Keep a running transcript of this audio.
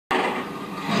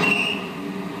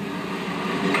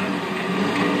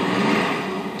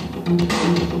By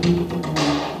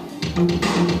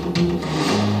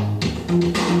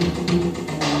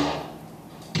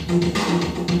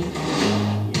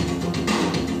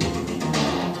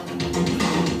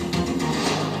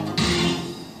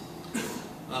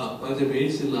the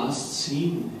way, the last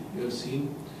scene you have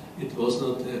seen, it was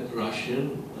not a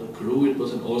Russian crew, it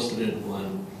was an Austrian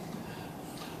one.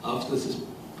 After this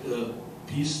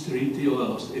peace treaty or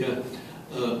Austria,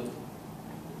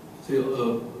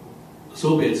 the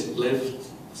Soviets left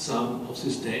some of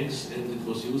these tanks and it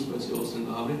was used by the Austrian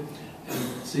army. And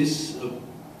these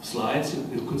slides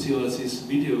you could see, or this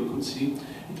video you could see,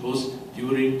 it was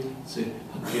during the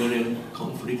Hungarian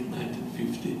conflict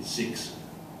 1956.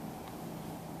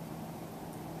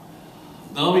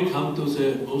 Now we come to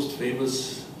the most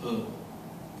famous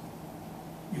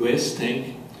US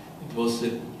tank. It was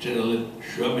the General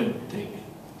Sherman tank.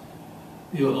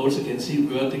 You also can see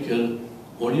vertical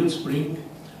volume spring.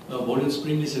 Volume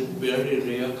spring is a very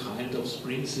rare kind of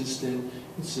spring system.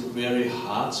 It's a very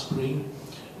hard spring.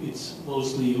 It's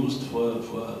mostly used for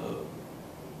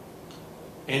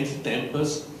end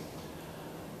dampers.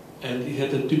 And it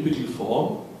had a typical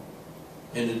form,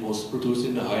 and it was produced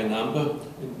in a high number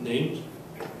and named.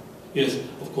 Yes,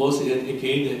 of course, it had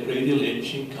again a radial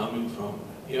engine coming from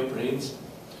airplanes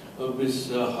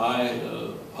with high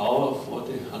power,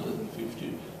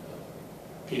 150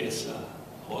 PS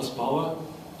horsepower,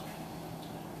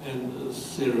 and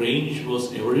the range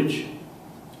was average,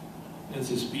 and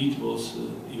the speed was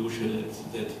usual at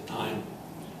that time.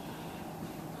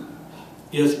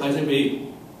 Yes, by the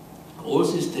way, all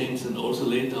these tanks and also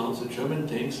later on the German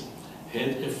tanks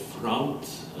had a front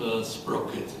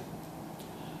sprocket.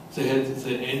 They had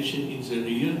the engine in the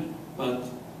rear, but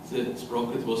the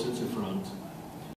sprocket was in the front.